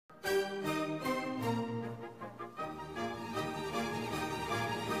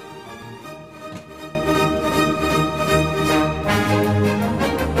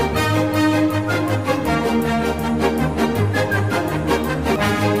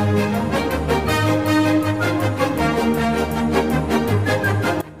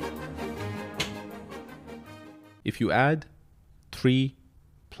If you add 3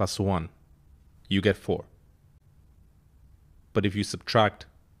 plus 1, you get 4. But if you subtract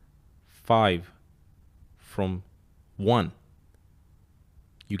 5 from 1,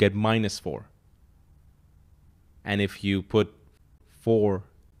 you get minus 4. And if you put 4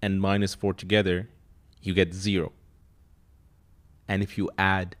 and minus 4 together, you get 0. And if you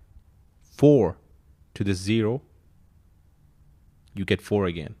add 4 to the 0, you get 4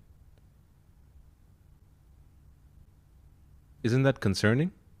 again. Isn't that concerning?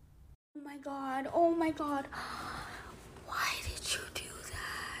 Oh my god, oh my god. Why did you do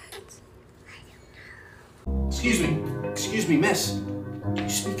that? I don't know. Excuse me, miss. Do you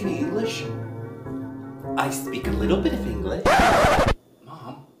speak any English? I speak a little bit of English.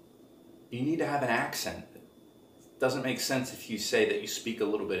 Mom, you need to have an accent. It doesn't make sense if you say that you speak a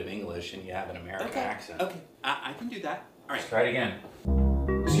little bit of English and you have an American accent. Okay, I can do that. All right. Let's try it again.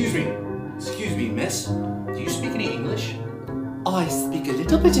 Excuse me, miss. Do you speak any English? I speak a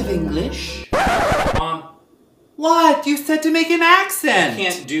little bit of English. Mom, What? You said to make an accent. you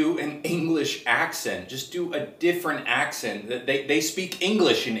can't do an English accent. Just do a different accent. They speak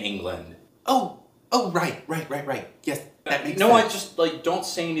English in England. Oh, right. Yes, that makes No, sense. I just, like, don't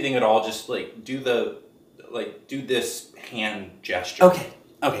say anything at all. Just, like, do this hand gesture.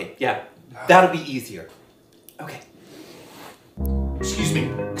 Okay, yeah. That'll be easier. Okay. Excuse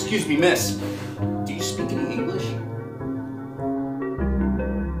me, miss. Do you speak any English?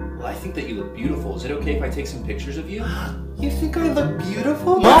 Well, I think that you look beautiful. Is it okay if I take some pictures of you? You think I look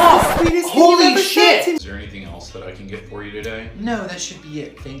beautiful? Mom! That's the sweetest thing Holy you've ever shit! said to me. Is there anything else that I can get for you today? No, that should be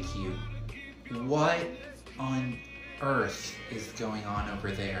it. Thank you. What on earth is going on over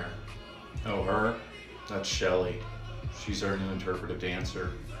there? Oh, her? That's Shelly. She's our new interpretive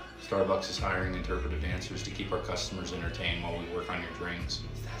dancer. Starbucks is hiring interpretive dancers to keep our customers entertained while we work on your drinks.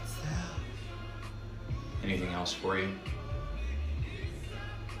 That's that. Anything else for you?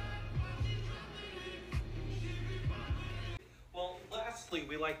 Well, lastly,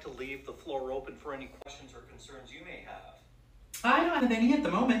 we like to leave the floor open for any questions or concerns you may have. I don't have any at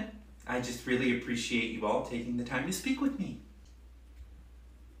the moment. I just really appreciate you all taking the time to speak with me.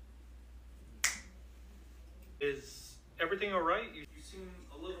 Is everything all right? You seem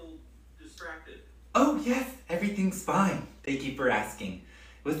a little distracted. Oh, yes, everything's fine. Thank you for asking.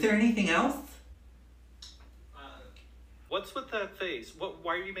 Was there anything else? What's with that face?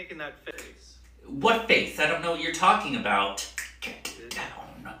 Why are you making that face? What face? I don't know what you're talking about. Get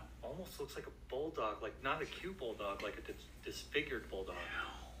down. Almost looks like a bulldog, like not a cute bulldog, like a disfigured bulldog.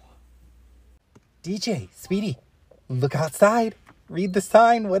 DJ, sweetie, look outside. Read the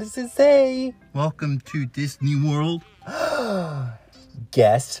sign. What does it say? Welcome to Disney World.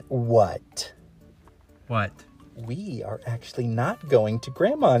 Guess what? What? We are actually not going to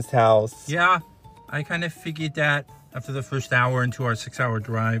Grandma's house. Yeah, I kind of figured that after the first hour into our 6-hour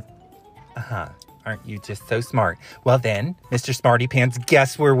drive. Uh-huh. Aren't you just so smart? Well then, Mr. Smarty Pants,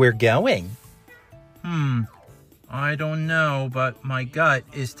 guess where we're going? I don't know, but my gut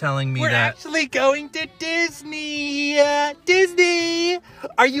is telling me We're that... actually going to Disney! Disney!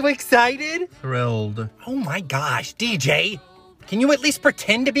 Are you excited? Thrilled. Oh my gosh, DJ! Can you at least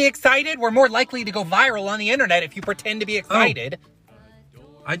pretend to be excited? We're more likely to go viral on the internet if you pretend to be excited.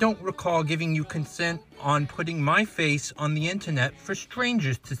 I don't recall giving you consent on putting my face on the internet for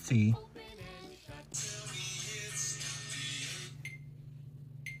strangers to see.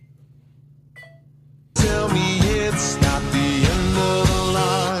 Tell me it's not the end of the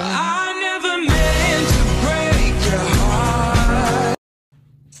line. I never meant to break your heart.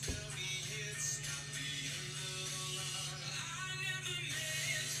 Tell me it's not the end of the line. I never meant to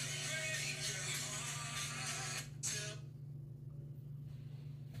break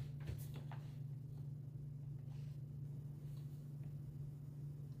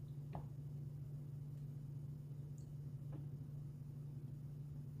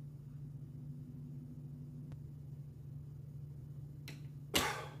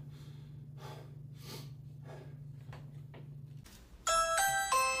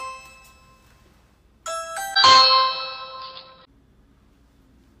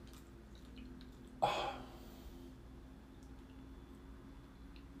your heart.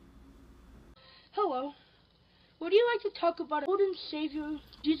 Hello. Would you like to talk about Lord and Savior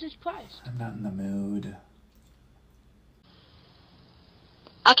Jesus Christ? I'm not in the mood.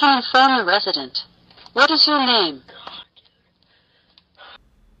 I can phone a resident. What is your name?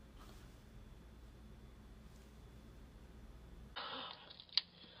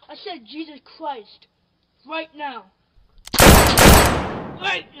 I said Jesus Christ. Right now.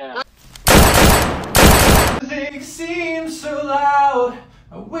 Right now. Music seems so loud.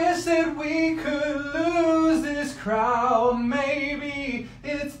 wish that we could lose this crowd. Maybe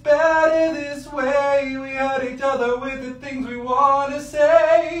it's better this way. We hurt each other with the things we want to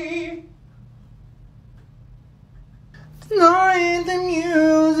say. Tonight the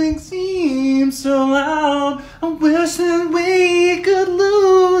music seems so loud. I wish that we could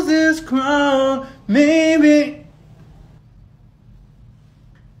lose this crowd. Maybe.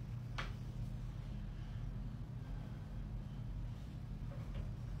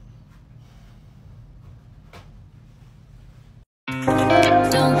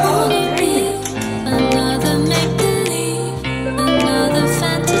 Don't wanna be another make-believe, another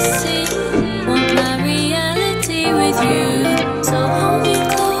fantasy. Want my reality with you. So hold me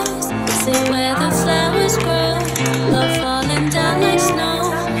close, say where the flowers grow. Love falling down like snow.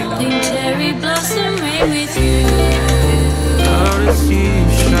 Pink cherry blossom rain with you.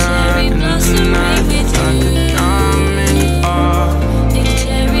 Cherry blossom rain with you. Pink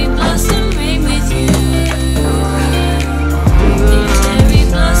cherry blossom rain with you.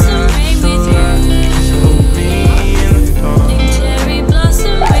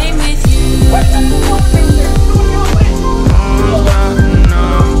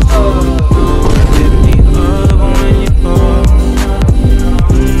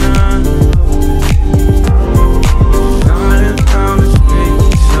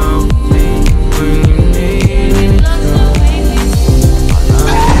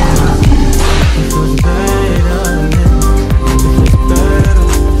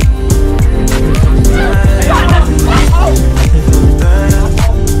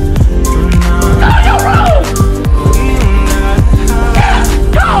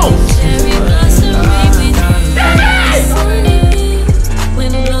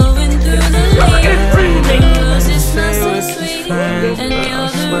 And you're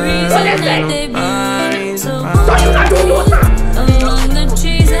the reason that they